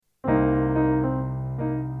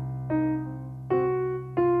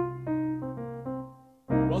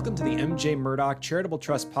welcome to the MJ Murdoch Charitable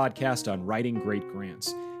Trust podcast on writing great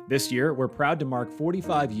grants. This year, we're proud to mark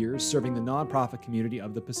 45 years serving the nonprofit community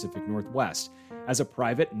of the Pacific Northwest. As a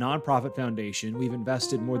private, nonprofit foundation, we've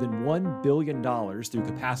invested more than $1 billion through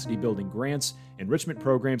capacity-building grants, enrichment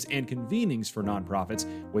programs, and convenings for nonprofits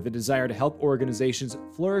with a desire to help organizations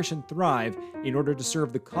flourish and thrive in order to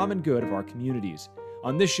serve the common good of our communities.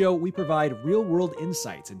 On this show, we provide real-world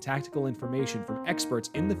insights and tactical information from experts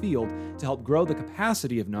in the field to help grow the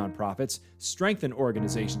capacity of nonprofits, strengthen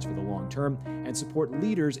organizations for the long term, and support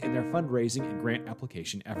leaders in their fundraising and grant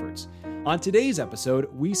application efforts. On today's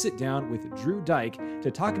episode, we sit down with Drew Dyke to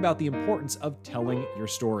talk about the importance of telling your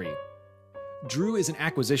story. Drew is an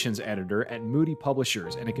acquisitions editor at Moody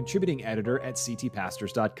Publishers and a contributing editor at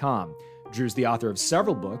ctpastors.com. Drew's the author of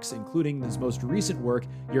several books, including his most recent work,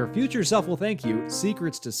 Your Future Self Will Thank You,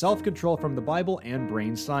 Secrets to Self-Control from the Bible and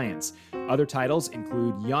Brain Science. Other titles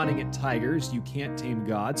include Yawning at Tigers, You Can't Tame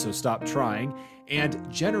God, So Stop Trying, and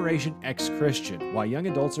Generation X Christian, Why Young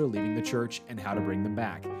Adults Are Leaving the Church and How to Bring Them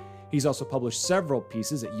Back. He's also published several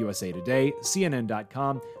pieces at USA Today,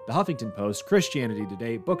 CNN.com, The Huffington Post, Christianity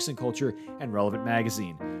Today, Books and Culture, and Relevant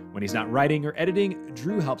Magazine. When he's not writing or editing,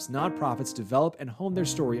 Drew helps nonprofits develop and hone their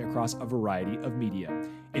story across a variety of media.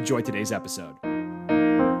 Enjoy today's episode.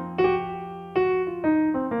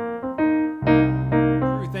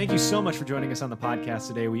 Drew, thank you so much for joining us on the podcast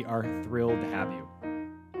today. We are thrilled to have you.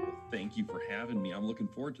 Thank you for having me. I'm looking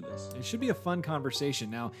forward to this. It should be a fun conversation.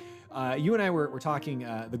 Now, you and I were talking,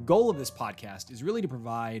 the goal of this podcast is really to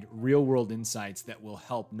provide real-world insights that will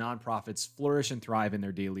help nonprofits flourish and thrive in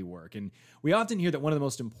their daily work. And we often hear that one of the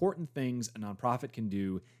most important things a nonprofit can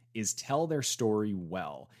do is tell their story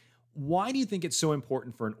well. Why do you think it's so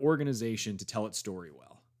important for an organization to tell its story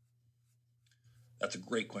well? That's a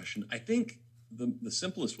great question. I think the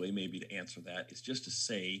simplest way maybe to answer that is just to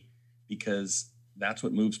say, because that's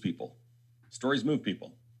what moves people. Stories move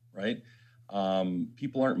people, right?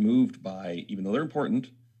 People aren't moved by, even though they're important,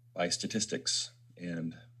 by statistics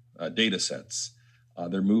and data sets.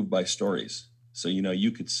 They're moved by stories. So,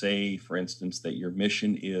 you could say, for instance, that your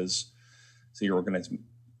mission is, say your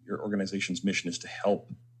organization's mission is to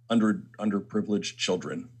help underprivileged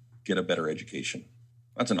children get a better education.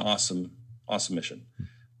 That's an awesome mission.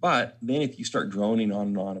 But then if you start droning on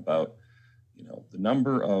and on about, the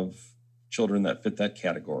number of children that fit that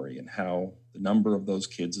category and how the number of those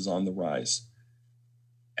kids is on the rise,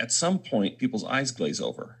 at some point, people's eyes glaze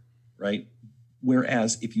over, right?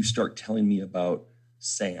 Whereas if you start telling me about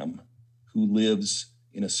Sam, who lives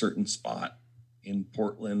in a certain spot in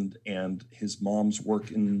Portland and his mom's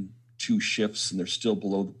working 2 shifts and they're still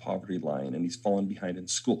below the poverty line and he's fallen behind in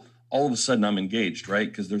school, all of a sudden I'm engaged, right?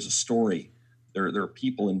 Because there's a story, there are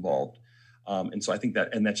people involved. And so I think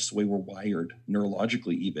that's just the way we're wired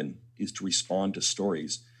neurologically even, is to respond to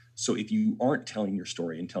stories. So if you aren't telling your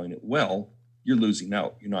story and telling it well, you're losing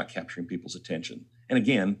out. You're not capturing people's attention. And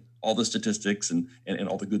again, all the statistics and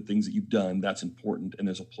all the good things that you've done, that's important. And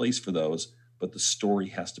there's a place for those, but the story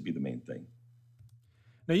has to be the main thing.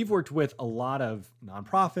 Now, you've worked with a lot of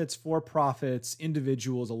nonprofits, for-profits,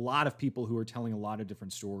 individuals, a lot of people who are telling a lot of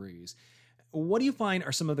different stories. What do you find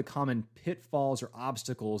are some of the common pitfalls or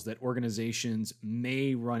obstacles that organizations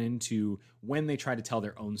may run into when they try to tell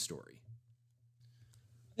their own story?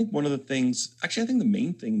 I think one of the things, I think the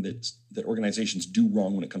main thing that organizations do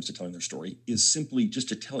wrong when it comes to telling their story is simply just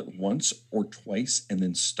to tell it once or twice and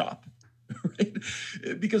then stop, right?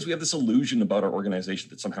 Because we have this illusion about our organization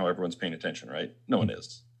that somehow everyone's paying attention, right? No one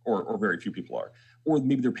is, or very few people are. Or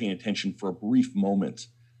maybe they're paying attention for a brief moment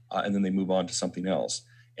and then they move on to something else.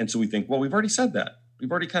 And so we think, well, we've already said that. We've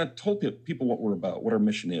already kind of told people what we're about, what our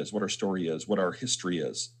mission is, what our story is, what our history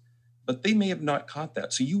is. But they may have not caught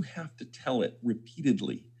that. So you have to tell it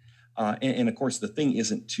repeatedly. And of course, the thing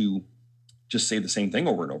isn't to just say the same thing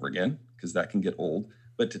over and over again, because that can get old,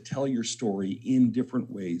 but to tell your story in different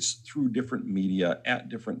ways, through different media, at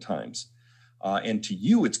different times. And to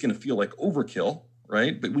you, it's going to feel like overkill,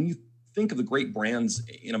 right? But when you think of the great brands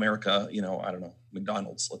in America, I don't know,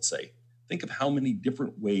 McDonald's, let's say, think of how many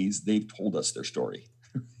different ways they've told us their story,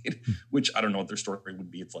 right? Which I don't know what their story would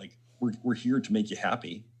be. It's like, we're here to make you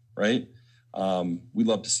happy, right? We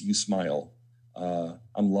love to see you smile.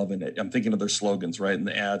 I'm loving it. I'm thinking of their slogans, right? And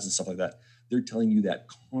the ads and stuff like that. They're telling you that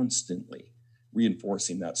constantly,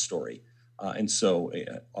 reinforcing that story. And so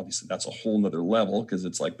obviously that's a whole nother level because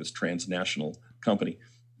it's like this transnational company,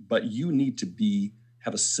 but you need to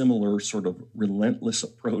have a similar sort of relentless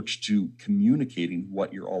approach to communicating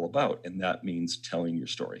what you're all about. And that means telling your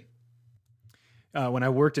story. When I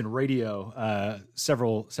worked in radio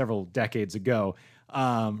several decades ago,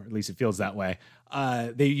 or at least it feels that way,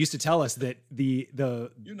 they used to tell us that the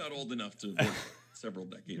You're not old enough to work several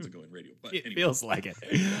decades ago in radio, but it anyway. feels like it.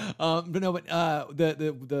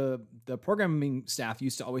 The programming staff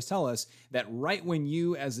used to always tell us that right when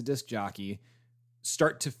you, as a disc jockey,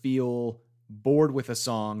 start to feel bored with a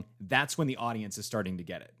song, that's when the audience is starting to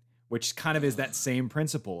get it, which kind of is that same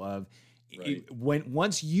principle of Right.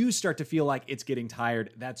 once you start to feel like it's getting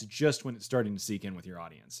tired, that's just when it's starting to seek in with your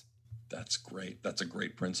audience. That's great. That's a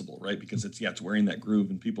great principle, right? Because it's wearing that groove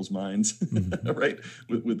in people's minds, right?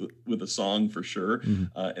 With a song for sure.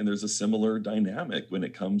 And there's a similar dynamic when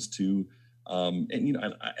it comes to,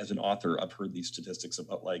 as an author, I've heard these statistics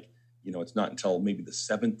about it's not until maybe the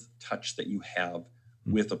seventh touch that you have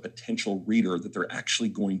with a potential reader that they're actually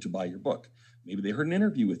going to buy your book. Maybe they heard an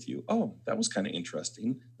interview with you. Oh, that was kind of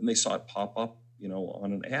interesting. And they saw it pop up,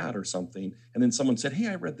 on an ad or something. And then someone said, hey,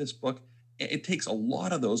 I read this book. It takes a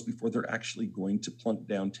lot of those before they're actually going to plunk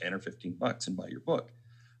down 10 or 15 bucks and buy your book.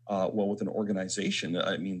 Well, with an organization,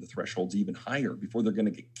 the threshold's even higher before they're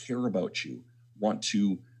going to care about you, want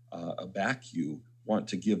to back you, want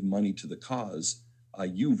to give money to the cause.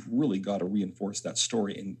 You've really got to reinforce that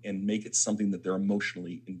story and make it something that they're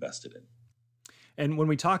emotionally invested in. And when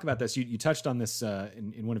we talk about this, you touched on this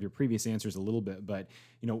in one of your previous answers a little bit, but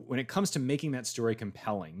when it comes to making that story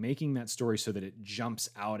compelling, making that story so that it jumps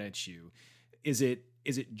out at you, is it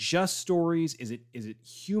just stories? Is it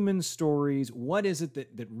human stories? What is it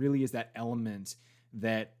that really is that element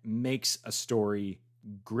that makes a story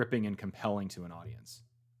gripping and compelling to an audience?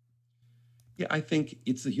 Yeah, I think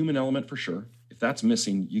it's the human element for sure. If that's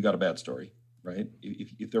missing, you got a bad story. Right?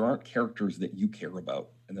 If there aren't characters that you care about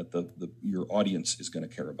and that your audience is going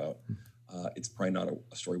to care about, it's probably not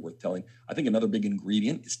a story worth telling. I think another big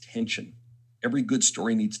ingredient is tension. Every good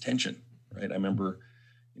story needs tension, right? I remember,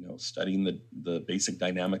 studying the basic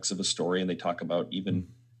dynamics of a story, and they talk about even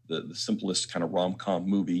the simplest kind of rom-com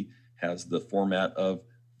movie has the format of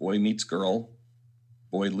boy meets girl,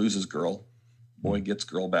 boy loses girl, boy gets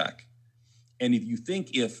girl back. And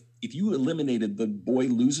if you eliminated the boy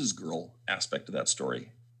loses girl aspect of that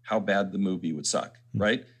story, how bad the movie would suck,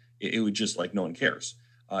 right? It would just no one cares.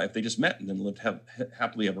 If they just met and then lived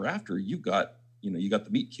happily ever after, you got the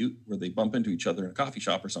meet cute where they bump into each other in a coffee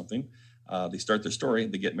shop or something. They start their story,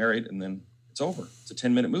 they get married, and then it's over. It's a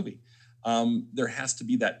 10-minute movie. There has to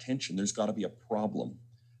be that tension. There's got to be a problem.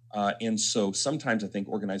 And so sometimes I think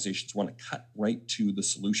organizations want to cut right to the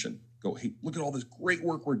solution. Go, hey, look at all this great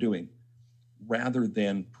work we're doing, rather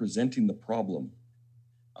than presenting the problem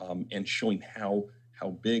and showing how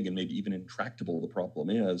big and maybe even intractable the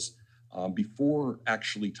problem is before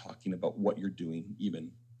actually talking about what you're doing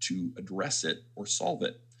even to address it or solve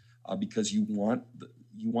it, because you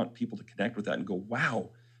want people to connect with that and go,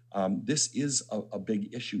 wow, this is a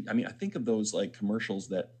big issue. I think of those commercials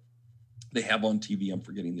that they have on TV. I'm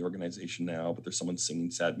forgetting the organization now, but there's someone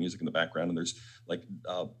singing sad music in the background, and there's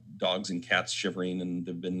dogs and cats shivering, and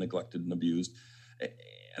they've been neglected and abused.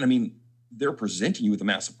 And they're presenting you with a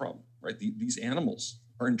massive problem, right? These animals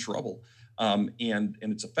are in trouble, and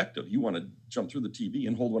it's effective. You want to jump through the TV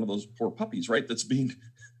and hold one of those poor puppies, right?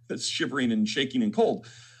 That's shivering and shaking and cold.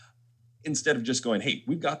 Instead of just going, hey,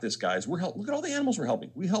 we've got this, guys. Look at all the animals we're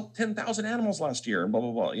helping. We helped 10,000 animals last year, and blah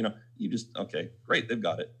blah blah. Okay, great, they've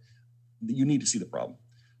got it. You need to see the problem.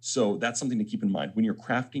 So that's something to keep in mind when you're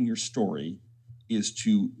crafting your story, is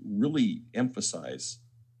to really emphasize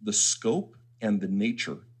the scope and the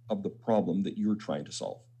nature of the problem that you're trying to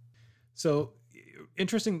solve. So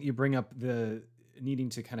interesting you bring up the needing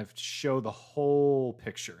to kind of show the whole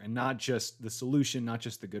picture and not just the solution, not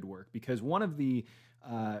just the good work, because one of the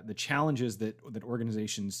challenges that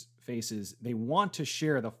organizations face is they want to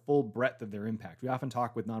share the full breadth of their impact. We often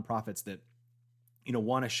talk with nonprofits that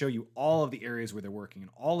want to show you all of the areas where they're working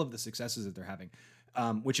and all of the successes that they're having,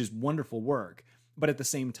 which is wonderful work. But at the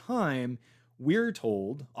same time, we're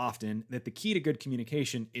told often that the key to good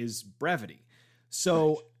communication is brevity.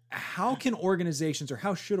 So how can organizations, or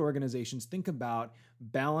how should organizations, think about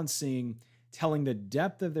balancing telling the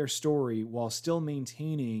depth of their story while still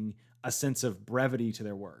maintaining a sense of brevity to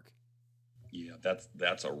their work? Yeah,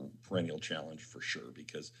 that's a perennial challenge for sure,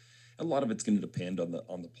 because a lot of it's going to depend on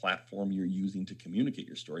the platform you're using to communicate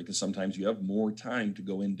your story, because sometimes you have more time to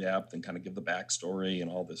go in depth and kind of give the backstory and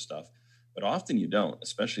all this stuff, but often you don't,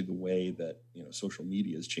 especially the way that social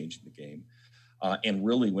media is changing the game. And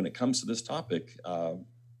really, when it comes to this topic,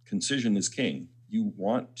 concision is king. You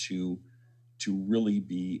want to really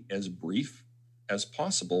be as brief as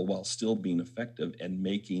possible while still being effective and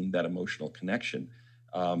making that emotional connection.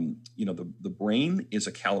 The brain is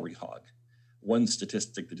a calorie hog. One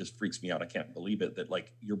statistic that just freaks me out, I can't believe it, that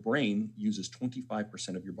your brain uses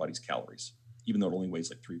 25% of your body's calories. even though it only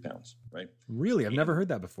weighs like 3 pounds, right? Really? I've never heard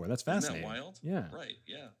that before. That's fascinating. Isn't that wild? Yeah. Right.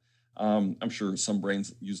 Yeah. I'm sure some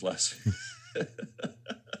brains use less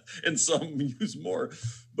and some use more.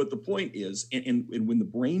 But the point is, and when the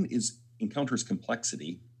brain encounters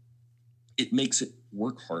complexity, it makes it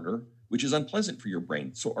work harder, which is unpleasant for your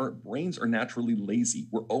brain. So our brains are naturally lazy.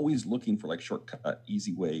 We're always looking for like shortcut,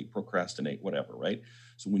 easy way, procrastinate, whatever, right?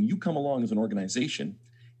 So when you come along as an organization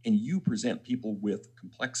and you present people with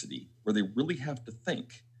complexity where they really have to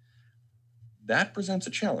think, that presents a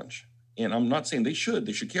challenge. And I'm not saying they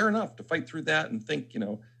should care enough to fight through that and think,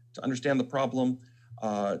 to understand the problem,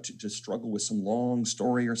 to struggle with some long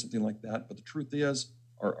story or something like that. But the truth is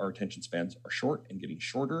our attention spans are short and getting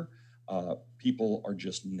shorter. People are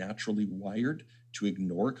just naturally wired to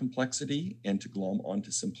ignore complexity and to glom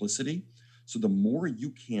onto simplicity. So the more you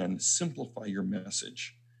can simplify your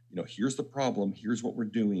message, here's the problem, here's what we're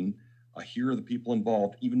doing, here are the people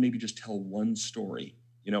involved, even maybe just tell one story,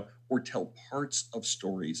 or tell parts of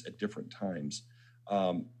stories at different times.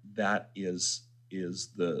 That is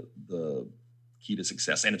the key to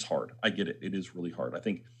success. And it's hard. I get it. It is really hard. I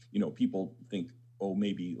think, people think, oh,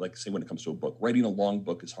 maybe like say when it comes to a book, writing a long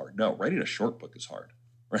book is hard. No, writing a short book is hard,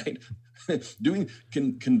 right?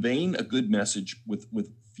 Conveying a good message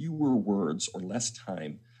with fewer words or less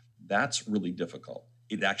time, that's really difficult.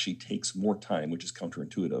 It actually takes more time, which is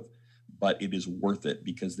counterintuitive, but it is worth it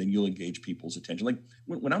because then you'll engage people's attention. Like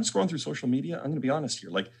when I'm scrolling through social media, I'm going to be honest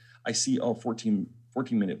here. Like I see,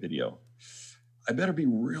 14-minute video. I better be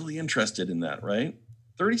really interested in that, right?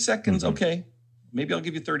 30 seconds. Mm-hmm. Okay. Maybe I'll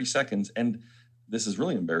give you 30 seconds. And this is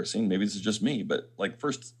really embarrassing. Maybe this is just me, but like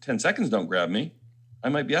first 10 seconds don't grab me, I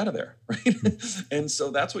might be out of there, right? And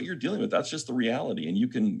so that's what you're dealing with. That's just the reality. And you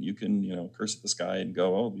can curse at the sky and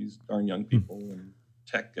go, oh, these darn young people and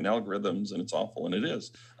tech and algorithms, and it's awful, and it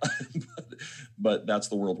is. but that's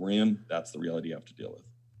the world we're in. That's the reality you have to deal with.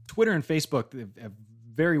 Twitter and Facebook have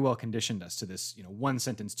very well conditioned us to this, 1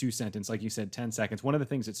 sentence, 2 sentence, like you said, 10 seconds. One of the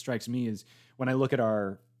things that strikes me is when I look at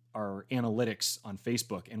our analytics on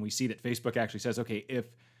Facebook and we see that Facebook actually says, okay, if,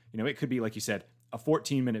 it could be, like you said, a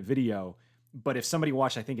 14-minute video, but if somebody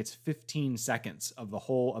watched, I think it's 15 seconds of the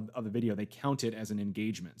whole of the video, they count it as an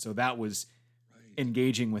engagement. So that was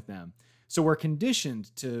engaging with them. So we're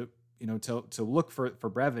conditioned to look for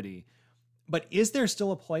brevity. But is there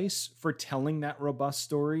still a place for telling that robust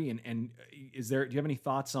story? And do you have any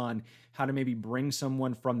thoughts on how to maybe bring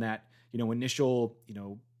someone from that, initial,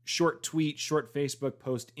 short tweet, short Facebook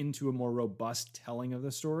post into a more robust telling of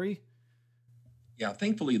the story? Yeah,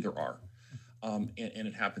 thankfully there are. And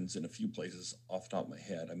it happens in a few places off the top of my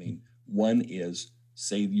head. I mean, one is,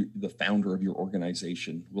 say the founder of your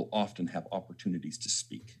organization will often have opportunities to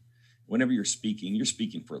speak. Whenever you're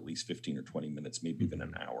speaking for at least 15 or 20 minutes, maybe even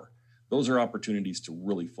an hour. Those are opportunities to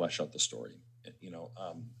really flesh out the story,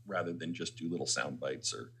 rather than just do little sound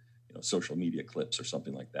bites or, social media clips or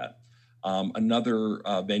something like that. Another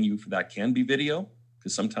venue for that can be video,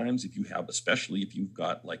 because sometimes especially if you've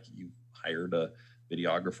got, like, you've hired a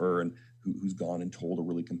videographer and who's gone and told a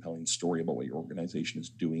really compelling story about what your organization is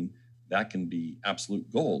doing, that can be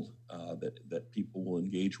absolute gold that people will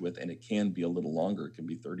engage with. And it can be a little longer. It can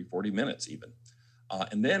be 30, 40 minutes even.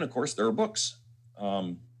 And then, of course, there are books.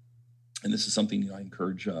 And this is something I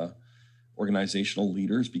encourage organizational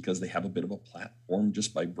leaders, because they have a bit of a platform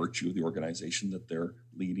just by virtue of the organization that they're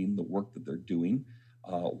leading, the work that they're doing.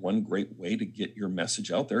 One great way to get your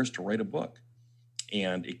message out there is to write a book.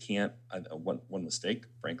 And it can't, one mistake,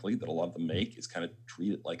 frankly, that a lot of them make is kind of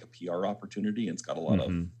treat it like a PR opportunity. And it's got a lot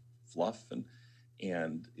of fluff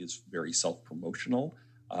and is very self-promotional.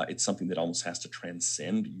 It's something that almost has to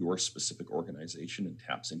transcend your specific organization and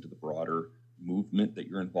taps into the broader movement that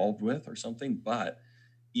you're involved with or something. But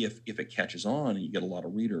if it catches on and you get a lot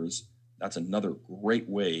of readers, that's another great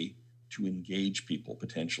way to engage people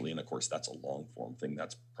potentially. And of course, that's a long form thing.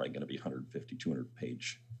 That's probably going to be 150, 200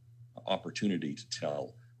 page opportunity to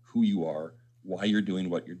tell who you are, why you're doing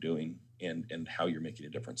what you're doing, and how you're making a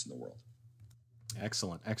difference in the world.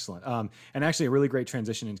 Excellent. And actually a really great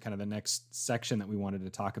transition into kind of the next section that we wanted to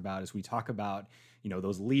talk about is we talk about,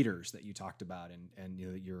 those leaders that you talked about and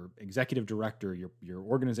your executive director, your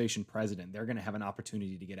organization president, they're going to have an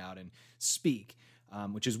opportunity to get out and speak,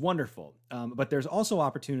 which is wonderful. But there's also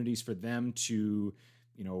opportunities for them to,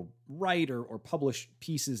 write or publish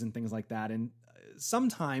pieces and things like that. And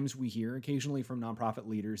sometimes we hear occasionally from nonprofit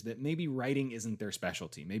leaders that maybe writing isn't their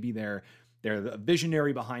specialty. Maybe they're a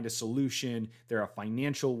visionary behind a solution. They're a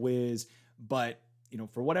financial whiz, but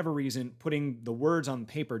for whatever reason, putting the words on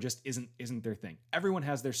paper just isn't their thing. Everyone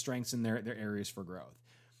has their strengths and their areas for growth.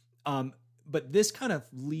 But this kind of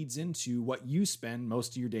leads into what you spend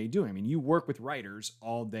most of your day doing. I mean, you work with writers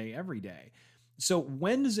all day, every day. So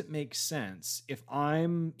when does it make sense if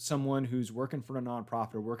I'm someone who's working for a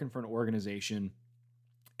nonprofit or working for an organization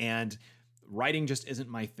and writing just isn't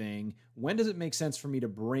my thing? When does it make sense for me to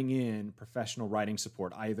bring in professional writing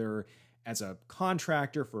support, either as a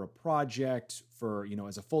contractor for a project, for,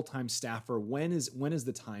 as a full-time staffer? When is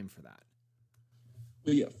the time for that?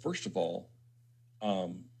 Well, yeah, first of all,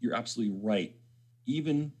 you're absolutely right.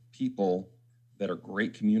 Even people that are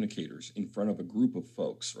great communicators in front of a group of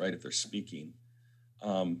folks, right, if they're speaking,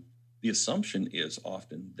 the assumption is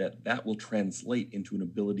often that will translate into an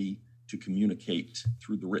ability to communicate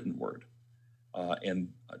through the written word. And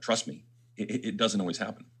trust me, it doesn't always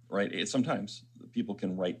happen, right? Sometimes people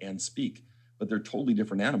can write and speak, but they're totally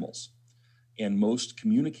different animals. And most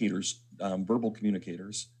communicators, verbal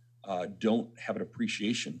communicators, don't have an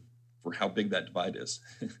appreciation for how big that divide is.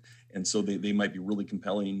 And so they might be really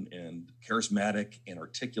compelling and charismatic and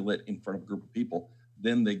articulate in front of a group of people.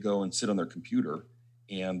 Then they go and sit on their computer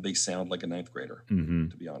and they sound like a ninth grader,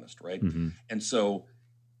 to be honest, right? And so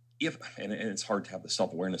and it's hard to have the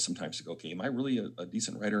self-awareness sometimes to go, okay, am I really a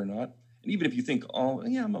decent writer or not? And even if you think, oh,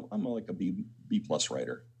 yeah, I'm like a B plus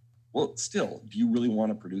writer. Well, still, do you really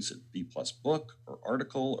want to produce a B plus book or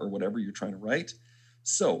article or whatever you're trying to write?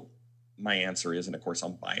 So my answer is, and of course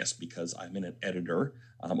I'm biased because I'm an editor,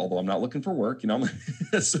 although I'm not looking for work,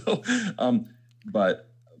 but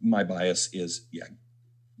my bias is, yeah,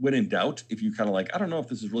 when in doubt, if you kind of like, I don't know if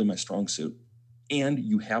this is really my strong suit, and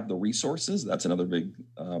you have the resources, that's another big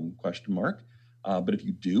question mark. But if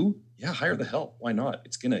you do, yeah, hire the help. Why not?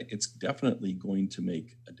 It's definitely going to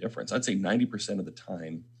make a difference. I'd say 90% of the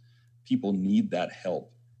time, people need that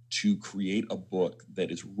help to create a book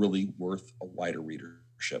that is really worth a wider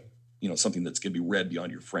readership. Something that's going to be read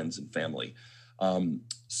beyond your friends and family.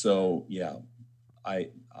 So yeah, I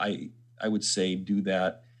would say do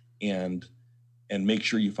that and make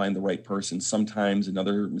sure you find the right person. Sometimes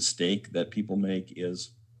another mistake that people make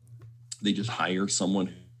is they just hire someone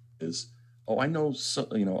who is, I know,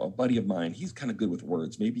 a buddy of mine, he's kind of good with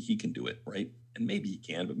words. Maybe he can do it, right? And maybe he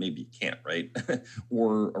can, but maybe he can't, right?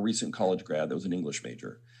 Or a recent college grad that was an English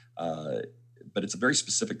major. But it's a very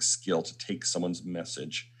specific skill to take someone's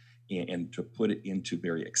message and to put it into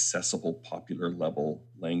very accessible, popular level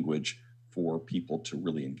language for people to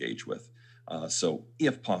really engage with. So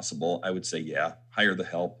if possible, I would say, yeah, hire the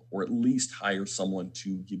help, or at least hire someone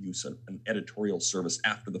to give you an editorial service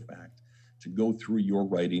after the fact, to go through your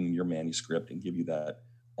writing, your manuscript, and give you that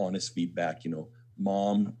honest feedback.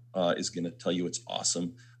 Mom is going to tell you it's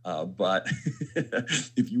awesome. But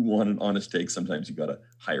if you want an honest take, sometimes you got to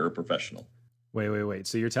hire a professional. Wait.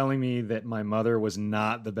 So you're telling me that my mother was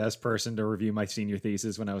not the best person to review my senior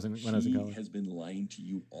thesis when I was in college? She has been lying to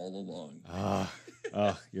you all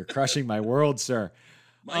along. You're crushing my world, sir.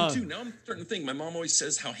 Mine too. Now I'm starting to think my mom always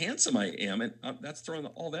says how handsome I am, and that's throwing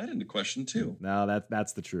all that into question too. No,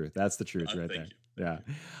 that's the truth. That's the truth right there. You.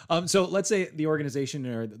 Yeah. So let's say the organization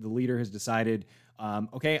or the leader has decided,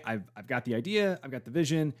 okay, I've got the idea, I've got the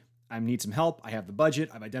vision, I need some help, I have the budget,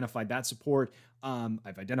 I've identified that support,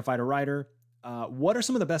 I've identified a writer. What are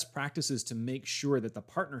some of the best practices to make sure that the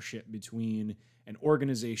partnership between an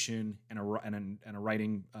organization and a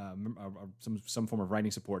writing, some form of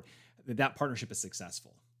writing support, that partnership is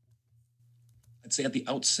successful? I'd say at the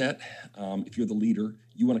outset, if you're the leader,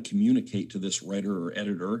 you want to communicate to this writer or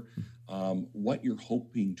editor what you're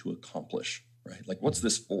hoping to accomplish, right? Like, what's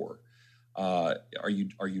this for? Are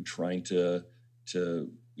you trying to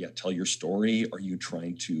tell your story? Are you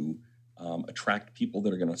trying to attract people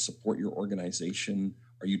that are going to support your organization?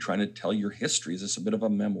 Are you trying to tell your history? Is this a bit of a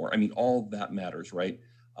memoir? I mean, all that matters, right?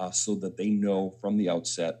 So that they know from the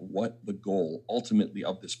outset what the goal ultimately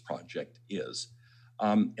of this project is.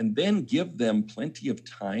 And then give them plenty of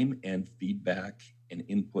time and feedback and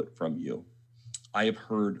input from you. I have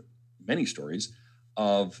heard many stories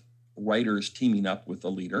of writers teaming up with a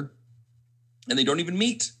leader and they don't even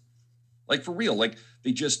meet. Like, for real, like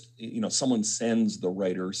they just, someone sends the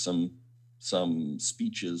writer some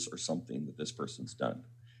speeches or something that this person's done.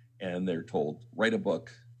 And they're told, write a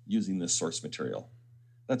book using this source material.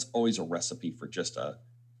 That's always a recipe for just a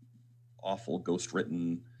awful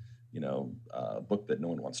ghostwritten, book that no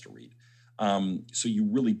one wants to read. So you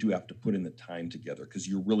really do have to put in the time together because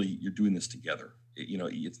you're doing this together.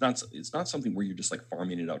 It's not something where you're just like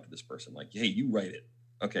farming it out to this person. Like, hey, you write it.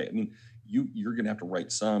 Okay. I mean, you're going to have to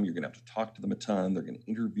write some, you're going to have to talk to them a ton. They're going to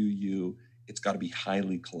interview you. It's got to be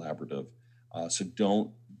highly collaborative. So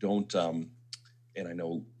don't, and I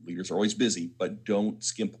know leaders are always busy, but don't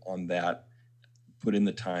skimp on that. Put in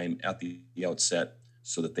the time at the outset.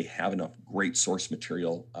 so that they have enough great source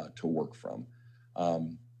material to work from.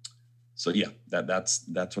 So yeah, that's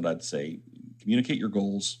what I'd say. Communicate your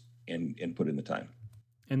goals and put in the time.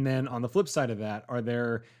 And then on the flip side of that, are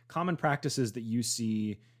there common practices that you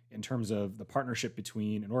see in terms of the partnership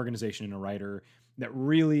between an organization and a writer that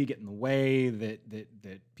really get in the way,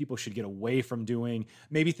 that people should get away from doing?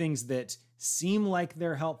 Maybe things that seem like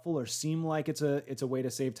they're helpful or seem like it's a way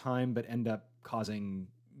to save time, but end up causing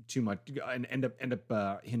too much and end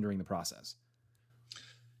up hindering the process.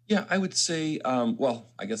 Yeah, I would say,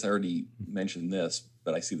 well, I guess I already mentioned this,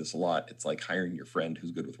 but I see this a lot. It's like hiring your friend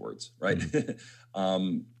who's good with words, right?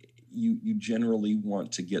 Mm-hmm. You generally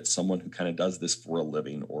want to get someone who kind of does this for a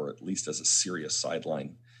living, or at least as a serious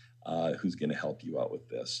sideline, who's going to help you out with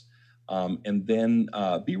this. And then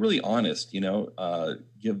be really honest,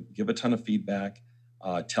 give a ton of feedback.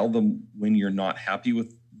 Tell them when you're not happy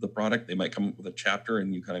with the product. They might come up with a chapter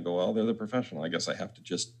and you kind of go, well, they're the professional. I guess I have to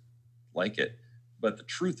just like it. But the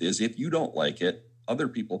truth is, if you don't like it, other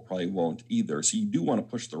people probably won't either. So you do want to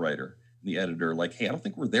push the writer and the editor, like, hey, I don't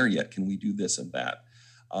think we're there yet. Can we do this and that?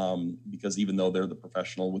 Because even though they're the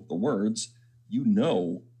professional with the words,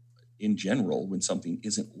 in general when something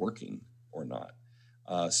isn't working or not.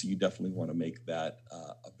 So you definitely want to make that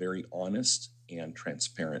a very honest and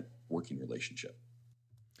transparent working relationship.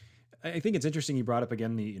 I think it's interesting you brought up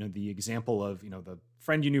again the example of the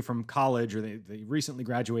friend you knew from college, or the recently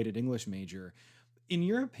graduated English major. In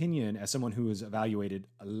your opinion, as someone who has evaluated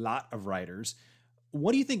a lot of writers,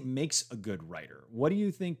 what do you think makes a good writer? What do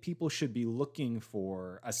you think people should be looking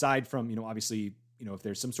for, aside from, obviously, if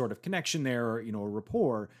there's some sort of connection there or, a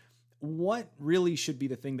rapport, what really should be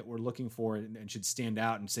the thing that we're looking for and should stand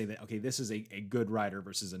out and say that, okay, this is a good writer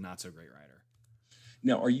versus a not so great writer?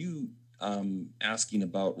 Now, are you asking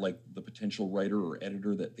about like the potential writer or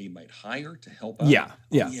editor that they might hire to help out? Yeah.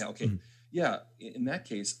 Yeah. Oh, yeah. Okay. Mm-hmm. Yeah. In that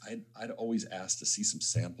case, I'd always ask to see some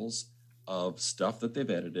samples of stuff that they've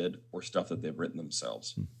edited or stuff that they've written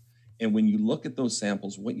themselves. Mm-hmm. And when you look at those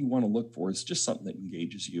samples, what you want to look for is just something that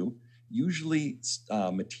engages you. Usually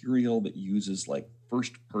material that uses like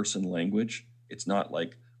first person language. It's not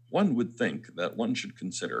like one would think that one should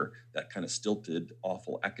consider, that kind of stilted,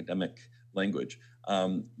 awful academic language,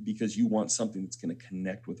 because you want something that's going to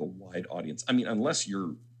connect with a wide audience. I mean, unless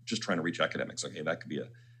you're just trying to reach academics, okay, that could be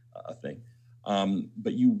a thing.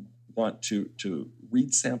 But you want to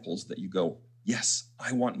read samples that you go, yes,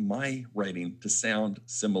 I want my writing to sound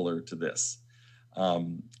similar to this.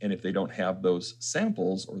 And if they don't have those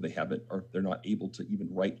samples, or they're not able to even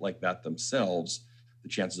write like that themselves, the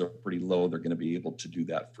chances are pretty low they're going to be able to do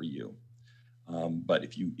that for you. But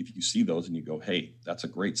if you see those and you go, hey, that's a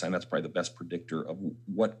great sign, that's probably the best predictor of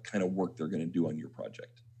what kind of work they're going to do on your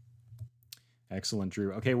project. Excellent,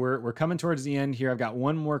 Drew. Okay, we're coming towards the end here. I've got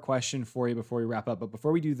one more question for you before we wrap up. But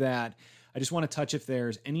before we do that, I just want to touch if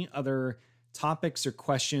there's any other topics or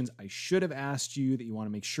questions I should have asked you that you want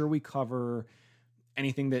to make sure we cover,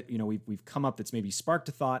 anything that we've come up that's maybe sparked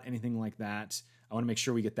a thought, anything like that. I want to make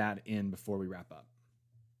sure we get that in before we wrap up.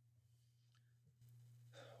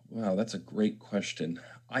 Wow, that's a great question.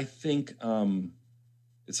 I think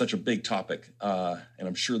it's such a big topic, and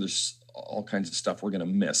I'm sure there's all kinds of stuff we're going to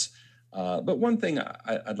miss. But one thing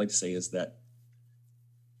I'd like to say is that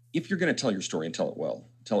if you're going to tell your story and tell it well,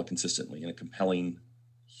 tell it consistently in a compelling,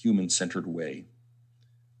 human-centered way,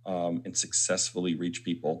 and successfully reach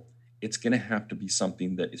people, it's going to have to be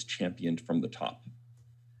something that is championed from the top.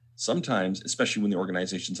 Sometimes, especially when the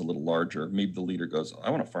organization's a little larger, maybe the leader goes,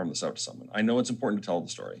 I want to farm this out to someone. I know it's important to tell the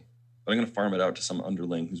story, but I'm going to farm it out to some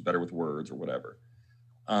underling who's better with words or whatever.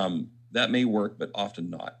 That may work, but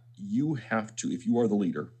often not. You have to, if you are the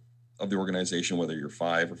leader of the organization, whether you're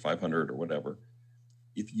 5 or 500 or whatever,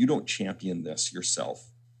 if you don't champion this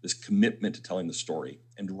yourself, this commitment to telling the story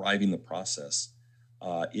and driving the process,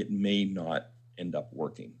 it may not end up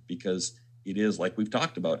working, because it is, like we've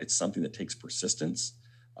talked about, it's something that takes persistence.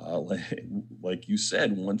 Like you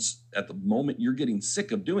said, once at the moment you're getting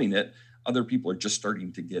sick of doing it, other people are just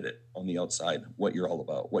starting to get it on the outside, what you're all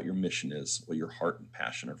about, what your mission is, what your heart and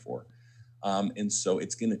passion are for. And so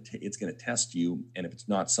it's going to test you. And if it's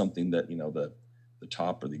not something that, the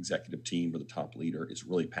top or the executive team or the top leader is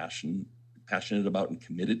really passionate about and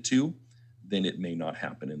committed to, then it may not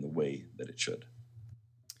happen in the way that it should.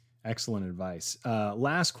 Excellent advice.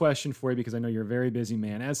 Last question for you, because I know you're a very busy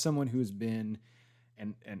man. As someone who's been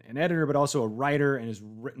an editor, but also a writer and has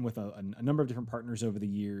written with a number of different partners over the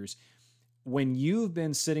years, when you've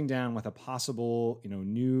been sitting down with a possible,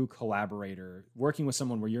 new collaborator, working with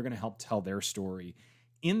someone where you're going to help tell their story,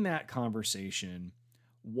 in that conversation,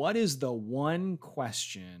 what is the one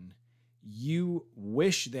question you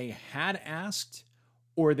wish they had asked,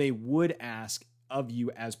 or they would ask of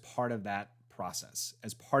you as part of that process,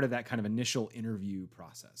 as part of that kind of initial interview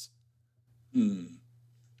process?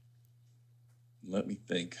 Let me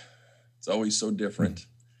think. It's always so different.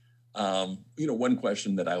 One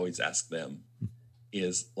question that I always ask them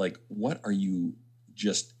is like, what are you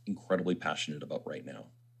just incredibly passionate about right now?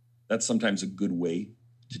 That's sometimes a good way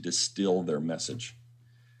to distill their message.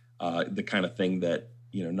 The kind of thing that,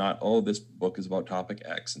 not, this book is about topic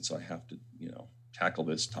X, and so I have to, tackle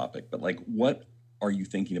this topic, but like, what are you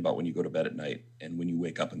thinking about when you go to bed at night and when you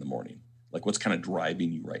wake up in the morning? Like, what's kind of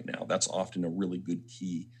driving you right now? That's often a really good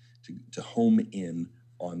key to home in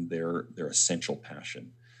on their essential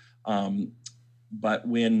passion. But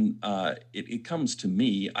when it comes to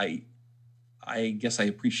me, I guess I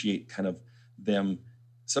appreciate kind of them.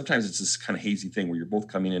 Sometimes it's this kind of hazy thing where you're both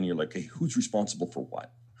coming in and you're like, hey, who's responsible for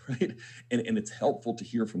what, right? And it's helpful to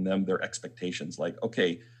hear from them their expectations. Like,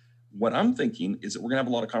 okay, what I'm thinking is that we're gonna have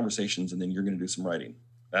a lot of conversations and then you're gonna do some writing.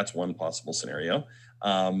 That's one possible scenario.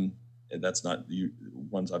 That's not the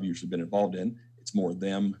ones I've usually been involved in. It's more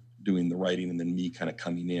them doing the writing and then me kind of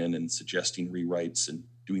coming in and suggesting rewrites and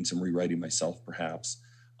doing some rewriting myself perhaps.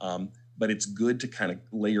 But it's good to kind of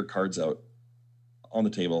lay your cards out on the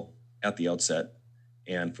table at the outset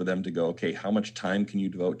and for them to go, okay, how much time can you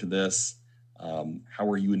devote to this? How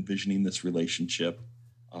are you envisioning this relationship?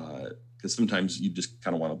 Because sometimes you just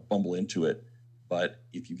kind of want to bumble into it. But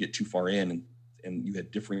if you get too far in and you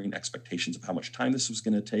had differing expectations of how much time this was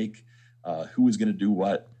going to take, who was going to do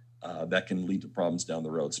what, that can lead to problems down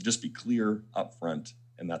the road. So just be clear up front,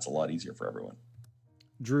 and that's a lot easier for everyone.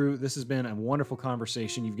 Drew, this has been a wonderful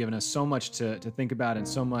conversation. You've given us so much to think about and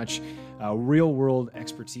so much real-world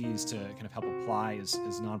expertise to kind of help apply as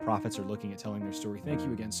nonprofits are looking at telling their story. Thank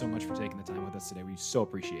you again so much for taking the time with us today. We so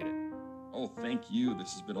appreciate it. Oh, thank you.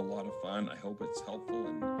 This has been a lot of fun. I hope it's helpful,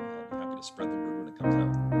 and I'll be happy to spread the word when it comes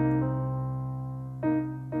out.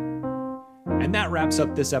 And that wraps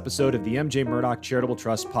up this episode of the MJ Murdoch Charitable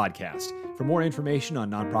Trust podcast. For more information on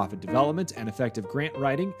nonprofit development and effective grant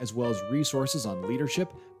writing, as well as resources on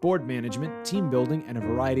leadership, board management, team building, and a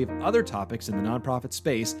variety of other topics in the nonprofit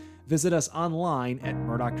space, visit us online at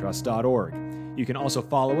murdochtrust.org. You can also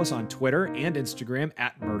follow us on Twitter and Instagram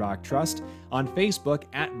at Murdoch Trust, on Facebook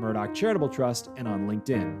at Murdoch Charitable Trust, and on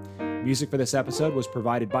LinkedIn. Music for this episode was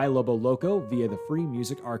provided by Lobo Loco via the Free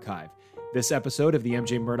Music Archive. This episode of the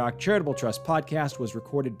MJ Murdoch Charitable Trust podcast was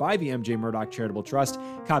recorded by the MJ Murdoch Charitable Trust.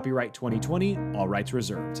 Copyright 2020, all rights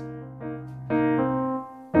reserved.